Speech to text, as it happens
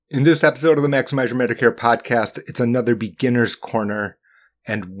In this episode of the Maximize Your Medicare podcast, it's another beginner's corner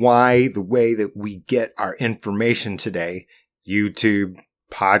and why the way that we get our information today, YouTube,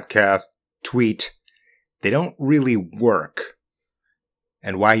 podcast, tweet, they don't really work,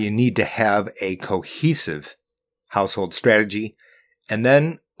 and why you need to have a cohesive household strategy, and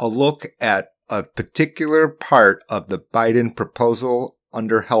then a look at a particular part of the Biden proposal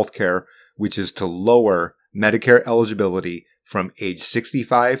under healthcare, which is to lower Medicare eligibility from age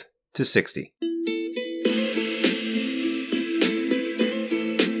 65 to 60.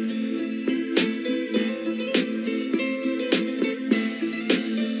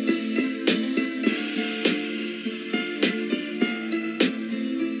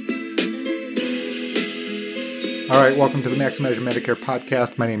 All right, welcome to the Maximize Your Medicare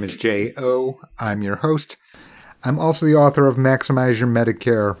podcast. My name is J.O. I'm your host. I'm also the author of Maximize Your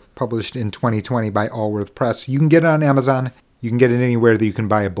Medicare, published in 2020 by Allworth Press. You can get it on Amazon. You can get it anywhere that you can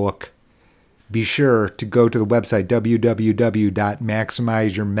buy a book. Be sure to go to the website,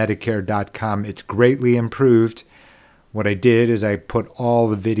 www.maximizeyourmedicare.com. It's greatly improved. What I did is I put all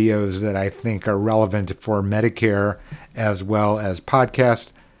the videos that I think are relevant for Medicare as well as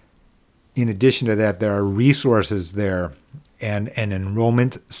podcasts. In addition to that, there are resources there and an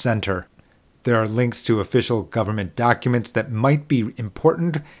enrollment center. There are links to official government documents that might be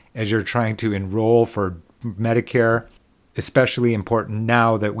important as you're trying to enroll for Medicare, especially important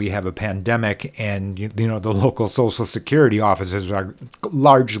now that we have a pandemic and the local Social Security offices are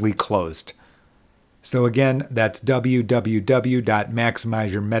largely closed. So again, that's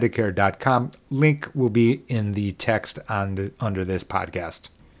www.maximizeyourmedicare.com. Link will be in the text under this podcast.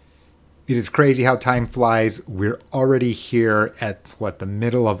 It is crazy how time flies. We're already here at the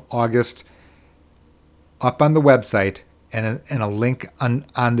middle of August. Up on the website and a link on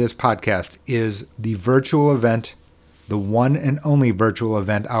this podcast is the virtual event, the one and only virtual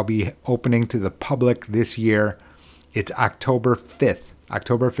event I'll be opening to the public this year. It's October 5th.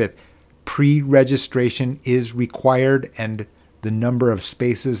 October 5th. Pre-registration is required and the number of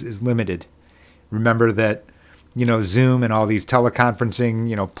spaces is limited. Remember that Zoom and all these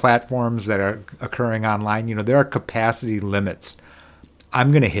teleconferencing, platforms that are occurring online, there are capacity limits.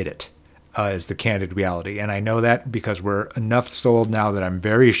 I'm going to hit it, is the candid reality. And I know that because we're enough sold now that I'm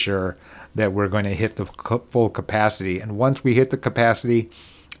very sure that we're going to hit the full capacity. And once we hit the capacity,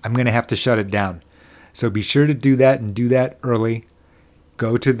 I'm going to have to shut it down. So be sure to do that and do that early.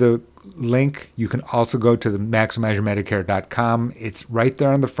 Go to the link. You can also go to the MaximizeYourMedicare.com. It's right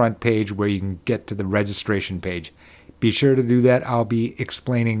there on the front page where you can get to the registration page. Be sure to do that. I'll be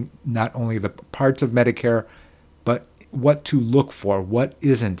explaining not only the parts of Medicare, but what to look for, what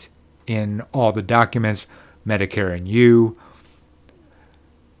isn't in all the documents, Medicare and You.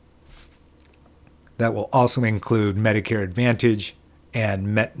 That will also include Medicare Advantage and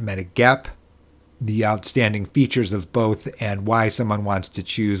Medigap, the outstanding features of both, and why someone wants to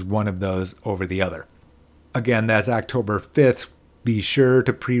choose one of those over the other. Again, that's October 5th. Be sure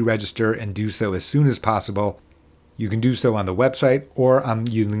to pre-register and do so as soon as possible. You can do so on the website or I'm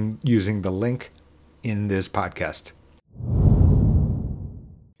using the link in this podcast.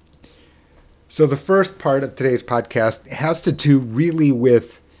 So the first part of today's podcast has to do really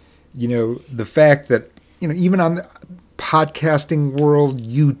with, the fact that, even on the podcasting world,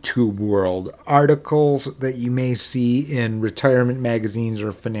 YouTube world, articles that you may see in retirement magazines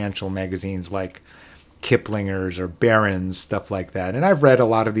or financial magazines like Kiplinger's or Barron's, stuff like that. And I've read a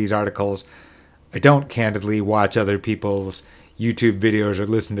lot of these articles. I don't candidly watch other people's YouTube videos or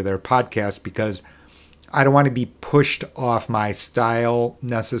listen to their podcasts because I don't want to be pushed off my style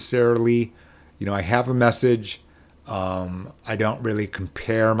necessarily. I have a message. I don't really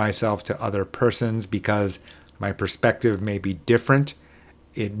compare myself to other persons because my perspective may be different.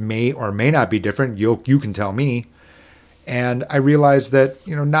 It may or may not be different. You can tell me. And I realize that,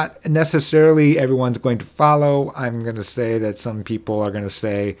 not necessarily everyone's going to follow. I'm going to say that some people are going to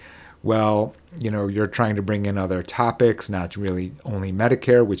say, well, you're trying to bring in other topics, not really only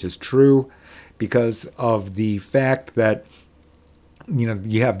Medicare, which is true because of the fact that,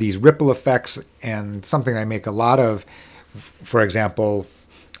 you have these ripple effects, and something I make a lot of, for example,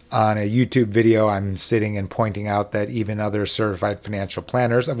 on a YouTube video, I'm sitting and pointing out that even other certified financial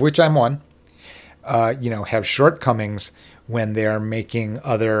planners, of which I'm one, have shortcomings when they're making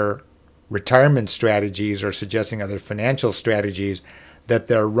other retirement strategies or suggesting other financial strategies, that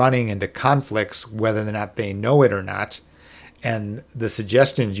they're running into conflicts, whether or not they know it or not. And the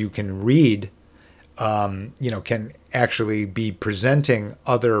suggestions you can read, can actually be presenting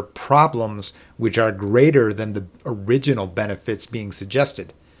other problems which are greater than the original benefits being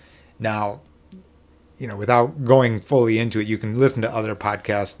suggested. Now, without going fully into it, you can listen to other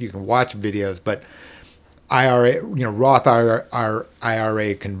podcasts, you can watch videos, but IRA, Roth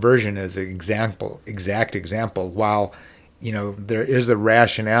IRA conversion is an exact example. While, there is a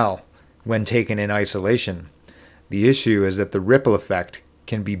rationale when taken in isolation, the issue is that the ripple effect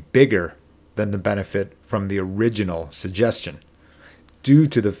can be bigger than the benefit from the original suggestion, due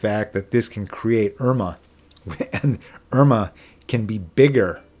to the fact that this can create IRMA, and IRMA can be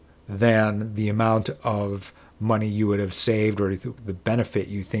bigger than the amount of money you would have saved or the benefit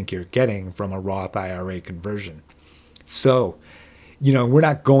you think you're getting from a Roth IRA conversion. So, we're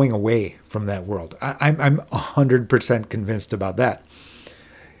not going away from that world. I'm 100% convinced about that,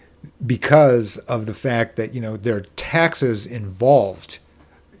 because of the fact that, there are taxes involved.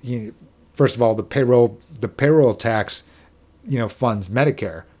 First of all, the payroll tax, funds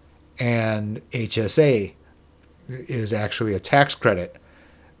Medicare, and HSA is actually a tax credit.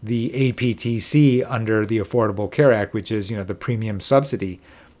 The APTC under the Affordable Care Act, which is, the premium subsidy,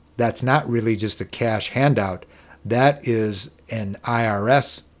 that's not really just a cash handout. That is an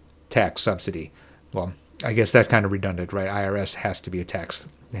IRS tax subsidy. Well, I guess that's kind of redundant, right? IRS has to be a tax.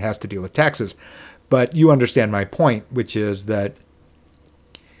 It has to deal with taxes. But you understand my point, which is that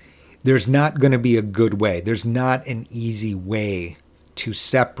there's not going to be a good way. There's not an easy way to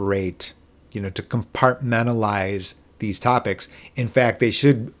separate, to compartmentalize these topics. In fact, they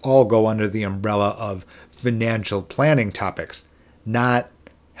should all go under the umbrella of financial planning topics, not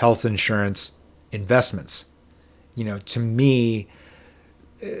health insurance investments. To me,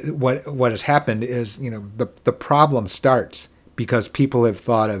 what has happened is, the problem starts because people have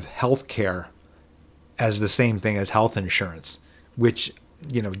thought of healthcare as the same thing as health insurance, which,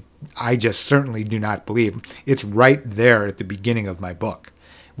 I just certainly do not believe. It's right there at the beginning of my book,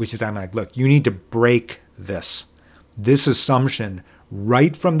 which is, I'm like, look, you need to break this. This assumption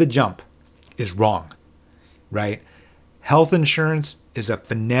right from the jump is wrong, right? Health insurance is a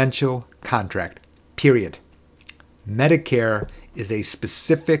financial contract, period. Medicare is a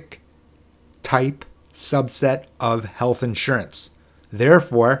specific type, subset of health insurance.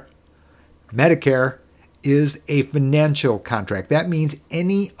 Therefore, Medicare is a financial contract. That means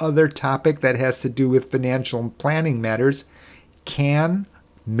any other topic that has to do with financial planning matters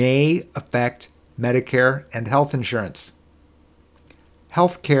may affect Medicare and health insurance.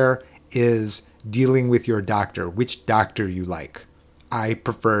 Healthcare is dealing with your doctor, which doctor you like. I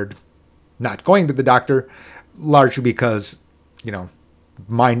preferred not going to the doctor, largely because,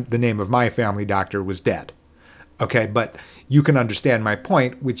 the name of my family doctor was dead. Okay, but you can understand my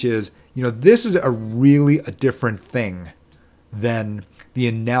point, which is, this is a different thing than the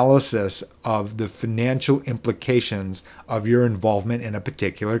analysis of the financial implications of your involvement in a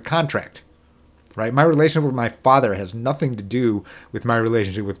particular contract. Right? My relationship with my father has nothing to do with my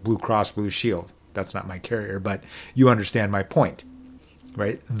relationship with Blue Cross Blue Shield. That's not my carrier, but you understand my point.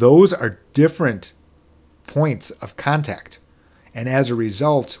 Right? Those are different points of contact. And as a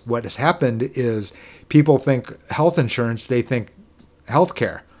result, what has happened is people think health insurance, they think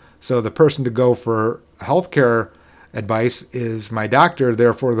healthcare. So the person to go for healthcare advice is my doctor.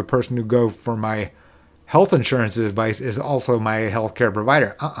 Therefore, the person who go for my health insurance advice is also my healthcare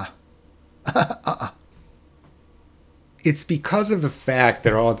provider. It's because of the fact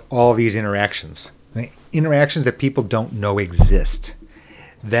that all these interactions, right? Interactions that people don't know exist,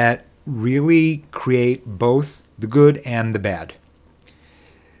 that really create both the good and the bad.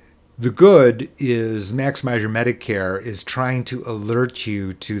 The good is Maximize Your Medicare is trying to alert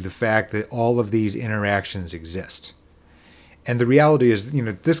you to the fact that all of these interactions exist. And the reality is,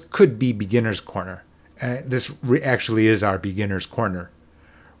 this could be beginner's corner. This actually is our beginner's corner,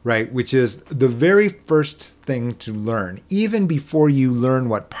 right? Which is the very first thing to learn, even before you learn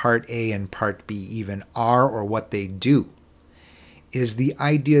what Part A and Part B even are or what they do, is the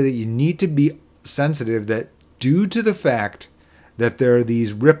idea that you need to be sensitive that due to the fact that there are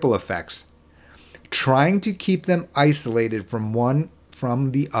these ripple effects, trying to keep them isolated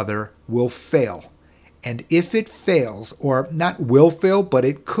from the other will fail. And if it fails, or not will fail, but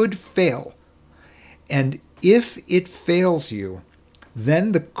it could fail, and if it fails you,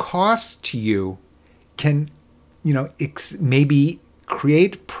 then the cost to you can, maybe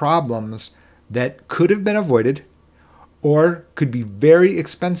create problems that could have been avoided or could be very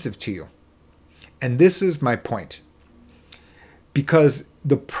expensive to you. And this is my point. Because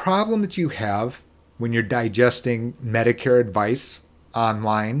the problem that you have when you're digesting Medicare advice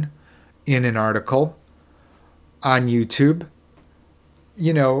online, in an article, on YouTube,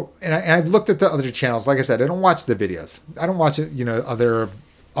 and I've looked at the other channels. Like I said, I don't watch the videos. I don't watch it,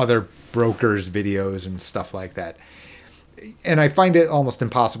 other brokers' videos and stuff like that. And I find it almost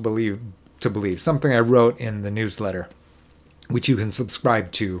impossible to believe, something I wrote in the newsletter, which you can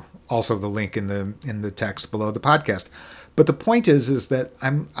subscribe to. Also, the link in the text below the podcast. But the point is that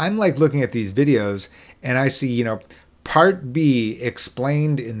I'm like looking at these videos and I see, part B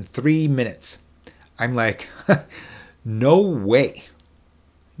explained in 3 minutes. I'm like, no way.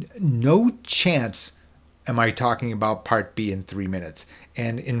 No chance am I talking about part B in 3 minutes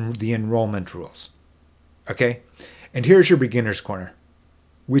and in the enrollment rules. Okay? And here's your beginner's corner,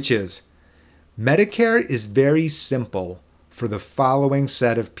 which is Medicare is very simple for the following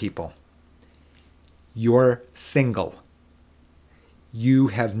set of people. You're single. You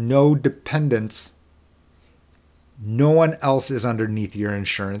have no dependents. No one else is underneath your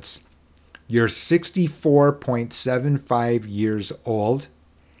insurance. You're 64.75 years old.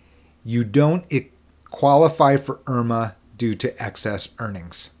 You don't qualify for IRMAA due to excess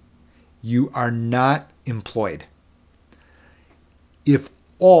earnings. You are not employed. If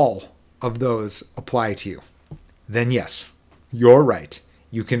all of those apply to you, then yes, you're right.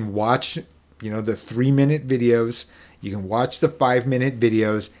 You can watch, the 3-minute videos. You can watch the 5-minute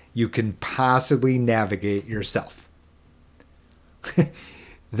videos. You can possibly navigate yourself.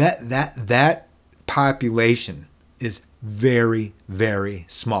 That population is very, very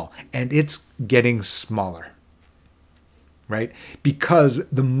small, and it's getting smaller, right? Because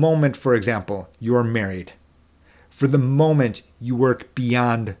the moment, for example, you're married, for the moment you work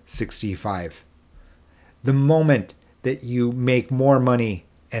beyond 65, the moment that you make more money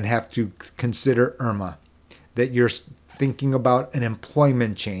and have to consider IRMAA, that you're thinking about an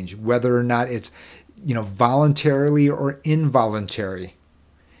employment change, whether or not it's, voluntarily or involuntary.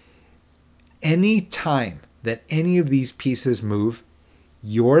 Any time that any of these pieces move,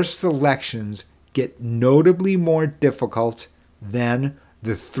 your selections get notably more difficult than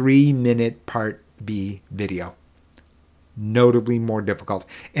the 3-minute part B video. Notably more difficult.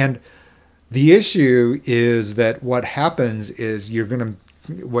 And the issue is that what happens is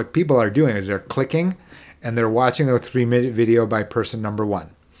what people are doing is they're clicking and they're watching a 3-minute video by person number 1.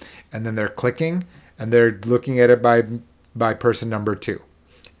 And then they're clicking and they're looking at it by person number 2.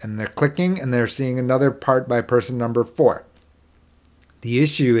 And they're clicking and they're seeing another part by person number 4. The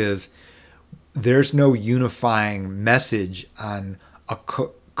issue is there's no unifying message on a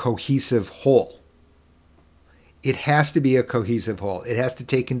cohesive whole. It has to be a cohesive whole. It has to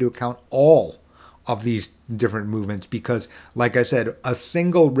take into account all of these different movements because, like I said, a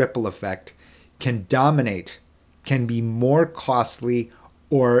single ripple effect can dominate, can be more costly,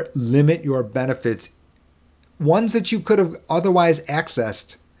 or limit your benefits, ones that you could have otherwise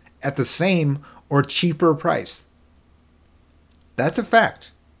accessed at the same or cheaper price. That's a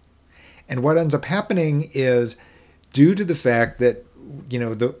fact. And what ends up happening is, due to the fact that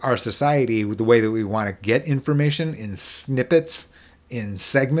our society, the way that we want to get information in snippets, in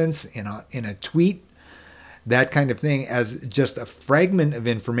segments, in a tweet, that kind of thing, as just a fragment of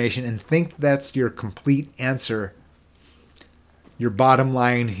information, and think that's your complete answer. Your bottom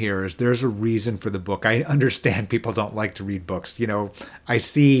line here is there's a reason for the book. I understand people don't like to read books. I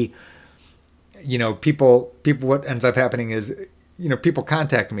see, people, what ends up happening is, people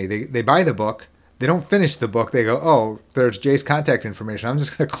contact me. They buy the book. They don't finish the book. They go, oh, there's Jay's contact information. I'm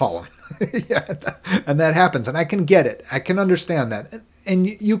just going to call him. Yeah, and that happens. And I can get it. I can understand that. And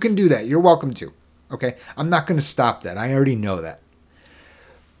you can do that. You're welcome to. Okay? I'm not going to stop that. I already know that.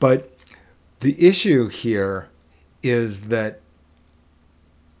 But the issue here is that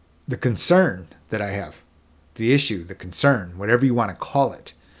the concern that I have, the issue, the concern, whatever you want to call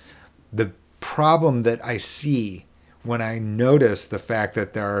it, the problem that I see when I notice the fact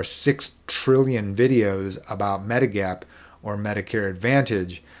that there are 6 trillion videos about Medigap or Medicare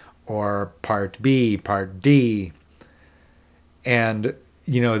Advantage or Part B, Part D, and,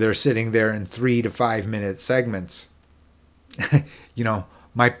 they're sitting there in 3 to 5 minute segments.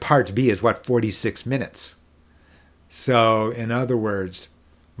 My Part B is 46 minutes. So, in other words,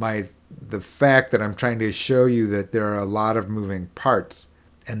 the fact that I'm trying to show you that there are a lot of moving parts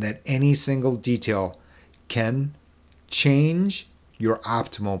and that any single detail can change your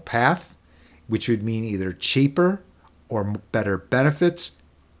optimal path, which would mean either cheaper or better benefits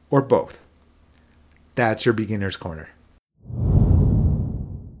or both. That's your beginner's corner.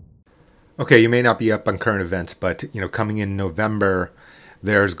 Okay, you may not be up on current events, but coming in November,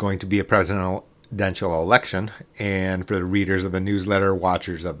 there's going to be a presidential election, and for the readers of the newsletter,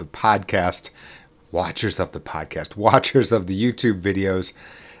 watchers of the podcast, watchers of the YouTube videos,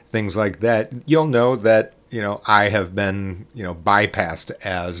 things like that, you'll know that I have been bypassed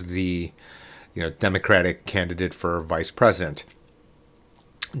as the Democratic candidate for vice president.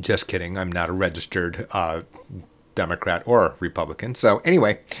 Just kidding. I'm not a registered Democrat or Republican. So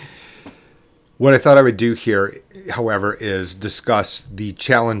anyway, What I thought I would do here, however, is discuss the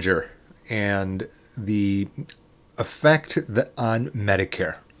challenger and the effect on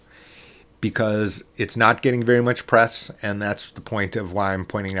Medicare, because it's not getting very much press, and that's the point of why I'm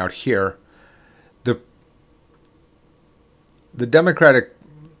pointing out here. The Democratic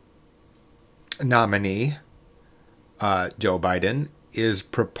nominee, Joe Biden, is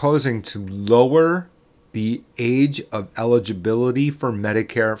proposing to lower the age of eligibility for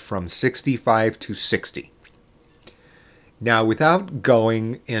Medicare from 65 to 60. Now, without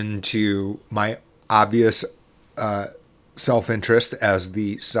going into my obvious self-interest as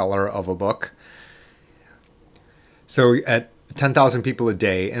the seller of a book, so at 10,000 people a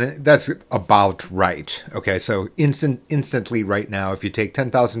day, and that's about right. Okay, so instantly right now, if you take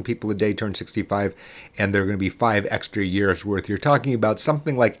 10,000 people a day, turn 65, and they're going to be 5 extra years worth, you're talking about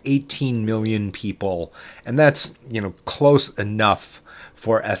something like 18 million people, and that's, close enough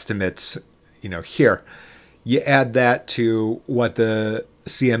for estimates, here. You add that to what the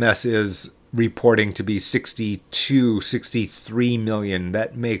CMS is reporting to be 63 million.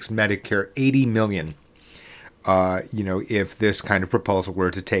 That makes Medicare 80 million. If this kind of proposal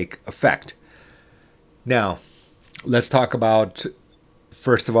were to take effect. Now, let's talk about,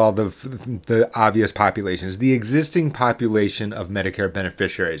 first of all, the obvious populations, the existing population of Medicare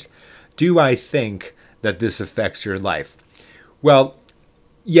beneficiaries. Do I think that this affects your life? Well,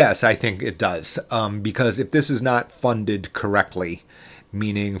 yes, I think it does. Because if this is not funded correctly,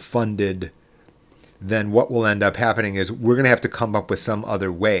 meaning funded, then what will end up happening is we're going to have to come up with some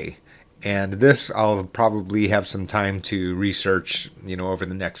other way. And this I'll probably have some time to research, over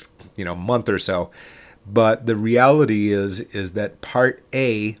the next, month or so. But the reality is that Part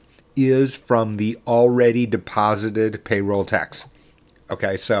A is from the already deposited payroll tax.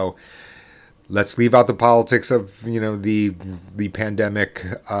 Okay, so let's leave out the politics of, the pandemic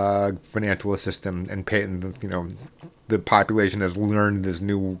financial system and pay, the population has learned this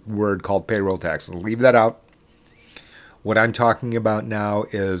new word called payroll tax. So leave that out. What I'm talking about now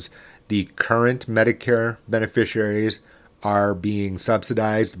is the current Medicare beneficiaries are being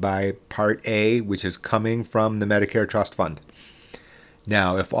subsidized by Part A, which is coming from the Medicare Trust Fund.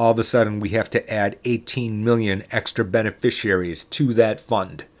 Now, if all of a sudden we have to add 18 million extra beneficiaries to that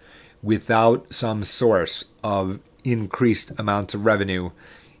fund without some source of increased amounts of revenue,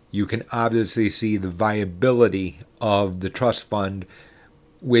 you can obviously see the viability of the trust fund,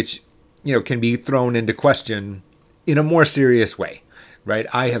 which, can be thrown into question in a more serious way. Right,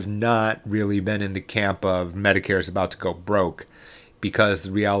 I have not really been in the camp of Medicare is about to go broke, because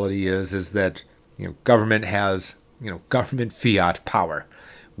the reality is that government has government fiat power,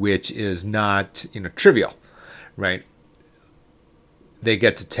 which is not trivial, right? They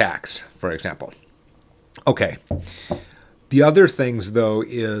get to tax, for example. Okay, the other things though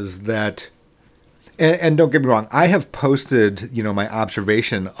is that, and don't get me wrong, I have posted my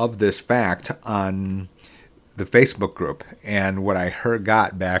observation of this fact on the Facebook group, and what I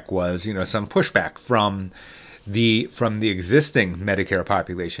got back was some pushback from the existing Medicare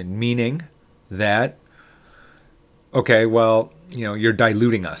population, meaning that, okay, well, you're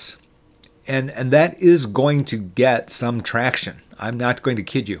diluting us, and that is going to get some traction. I'm not going to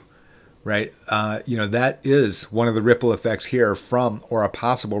kid you, right? That is one of the ripple effects here or a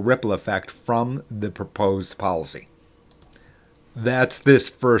possible ripple effect from the proposed policy. That's this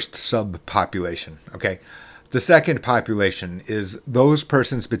first subpopulation. Okay. The second population is those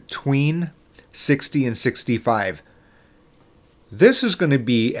persons between 60 and 65. This is going to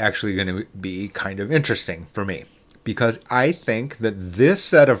be kind of interesting for me, because I think that this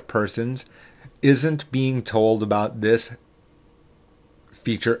set of persons isn't being told about this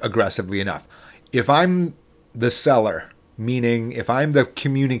feature aggressively enough. If I'm the seller, meaning if I'm the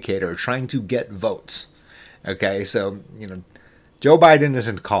communicator trying to get votes, okay, so, Joe Biden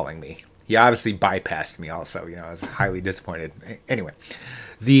isn't calling me. He obviously bypassed me also. I was highly disappointed. Anyway,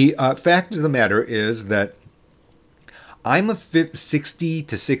 the fact of the matter is that I'm a 60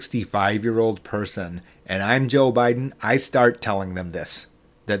 to 65-year-old person, and I'm Joe Biden. I start telling them that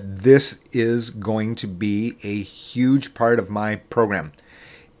this is going to be a huge part of my program,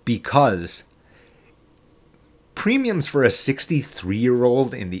 because premiums for a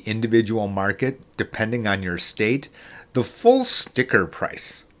 63-year-old in the individual market, depending on your state, the full sticker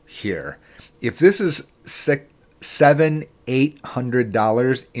price here, if this is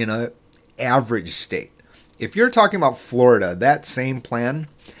 $700-800 in a average state, if you're talking about Florida, that same plan,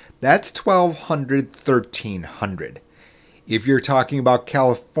 that's $1,200-1300. If you're talking about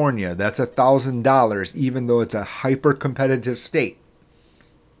California, that's $1,000, even though it's a hyper competitive state.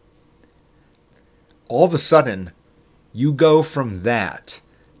 All of a sudden, you go from that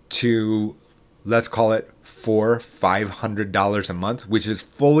to let's call it $500 a month, which is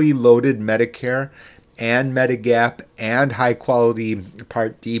fully loaded Medicare and Medigap and high quality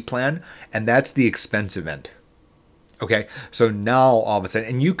Part D plan. And that's the expensive end. Okay. So now all of a sudden,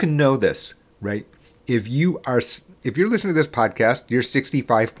 and you can know this, right? If you're listening to this podcast, you're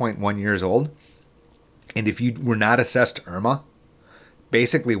 65.1 years old. And if you were not assessed IRMA,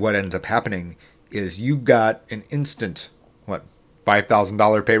 basically what ends up happening is you got an instant,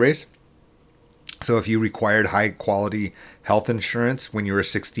 $5,000 pay raise. So if you required high quality health insurance when you were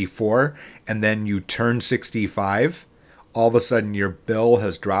 64 and then you turn 65, all of a sudden your bill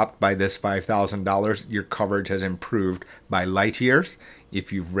has dropped by this $5,000. Your coverage has improved by light years.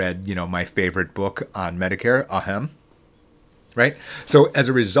 If you've read, my favorite book on Medicare, Ahem, right? So as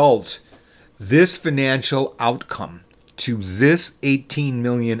a result, this financial outcome to this 18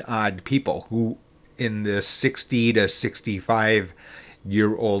 million odd people who in this 60 to 65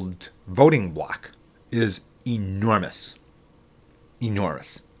 year old voting block is enormous.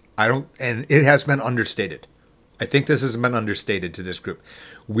 Enormous. And it has been understated. I think this has been understated to this group.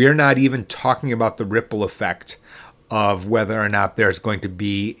 We're not even talking about the ripple effect of whether or not there's going to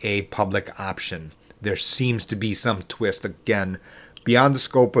be a public option. There seems to be some twist, again, beyond the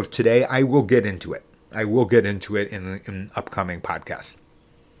scope of today. I will get into it. In upcoming podcasts.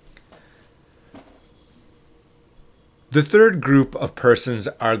 The third group of persons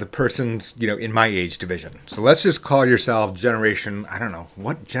are the persons, in my age division. So let's just call yourself generation, I don't know,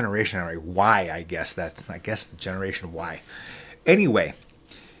 what generation are we? Y, I guess the generation Y. Anyway,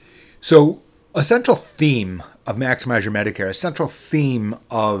 so a central theme of Maximize Your Medicare, a central theme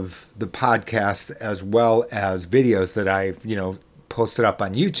of the podcast as well as videos that I've, posted up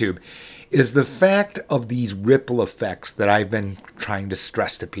on YouTube is the fact of these ripple effects that I've been trying to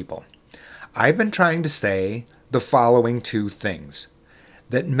stress to people. I've been trying to say the following two things.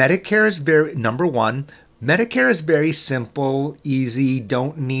 That Medicare is number one, Medicare is very simple, easy,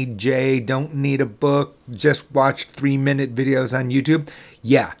 don't need don't need a book, just watch 3-minute videos on YouTube.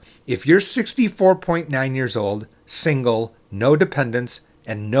 Yeah, if you're 64.9 years old, single, no dependents,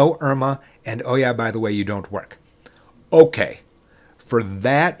 and no IRMA, and oh yeah, by the way, you don't work. Okay, for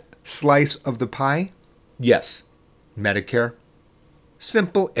that slice of the pie, yes, Medicare,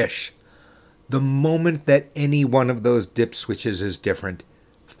 simple-ish. The moment that any one of those dip switches is different,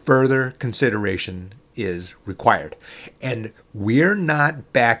 further consideration is required. And we're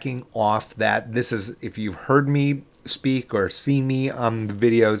not backing off that. This is, if you've heard me speak or seen me on the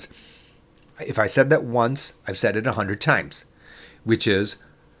videos, if I said that once, I've said it 100 times, which is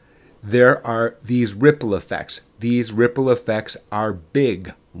there are these ripple effects. These ripple effects are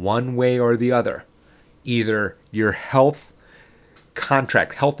big one way or the other. Either your health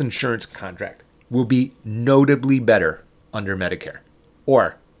insurance contract will be notably better under Medicare,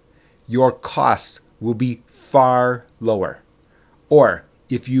 or your costs will be far lower. Or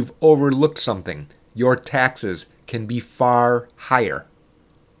if you've overlooked something, your taxes can be far higher.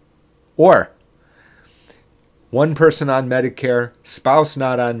 Or one person on Medicare, spouse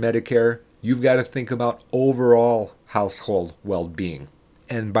not on Medicare, you've got to think about overall household well-being.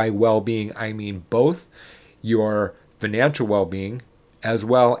 And by well-being, I mean both your financial well-being as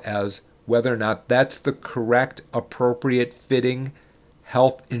well as whether or not that's the correct, appropriate, fitting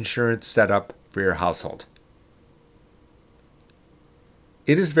health insurance setup for your household.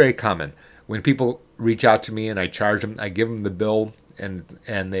 It is very common when people reach out to me and I charge them, I give them the bill and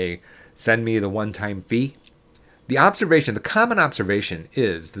they send me the one-time fee. The common observation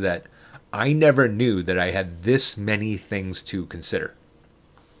is that I never knew that I had this many things to consider.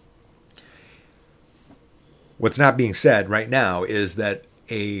 What's not being said right now is that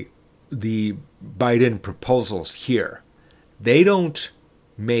the Biden proposals here, they don't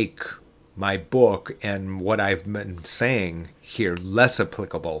make my book and what I've been saying here less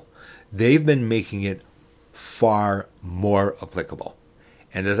applicable. They've been making it far more applicable.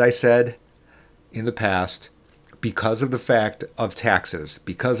 And as I said in the past, because of the fact of taxes,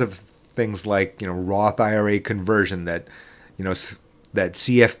 because of things like, Roth IRA conversion that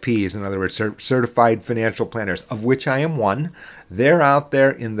CFPs, in other words, certified financial planners, of which I am one, they're out there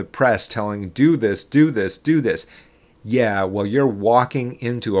in the press telling, do this, do this, do this. Yeah, well, you're walking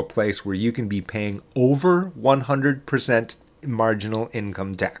into a place where you can be paying over 100% marginal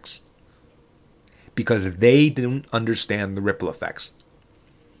income tax because they didn't understand the ripple effects.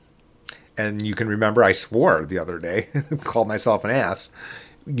 And you can remember I swore the other day, called myself an ass,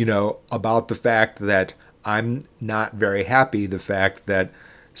 about the fact that I'm not very happy the fact that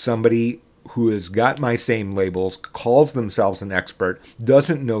somebody who has got my same labels, calls themselves an expert,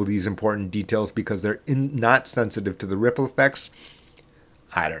 doesn't know these important details because they're not sensitive to the ripple effects.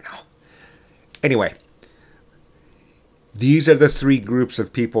 I don't know. Anyway, these are the three groups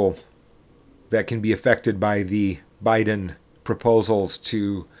of people that can be affected by the Biden proposals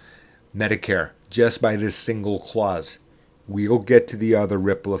to Medicare just by this single clause. We'll get to the other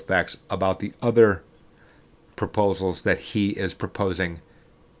ripple effects about the other proposals that he is proposing.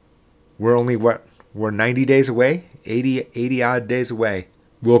 We're 90 days away, 80 odd days away.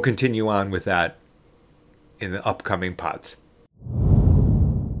 We'll continue on with that in the upcoming pods.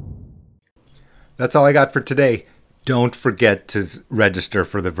 That's all I got for today. Don't forget to register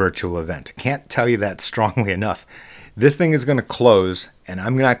for the virtual event. Can't tell you that strongly enough. This thing is going to close, and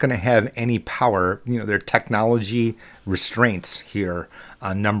I'm not going to have any power. There are technology restraints here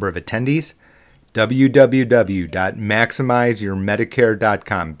on number of attendees.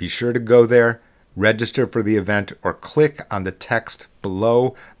 www.maximizeyourmedicare.com. Be sure to go there, register for the event, or click on the text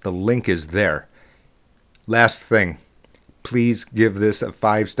below. The link is there. Last thing, please give this a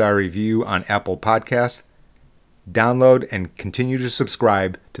 5-star review on Apple Podcasts. Download and continue to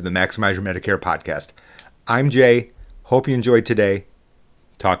subscribe to the Maximize Your Medicare podcast. I'm Jay. Hope you enjoyed today.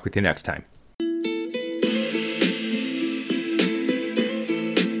 Talk with you next time.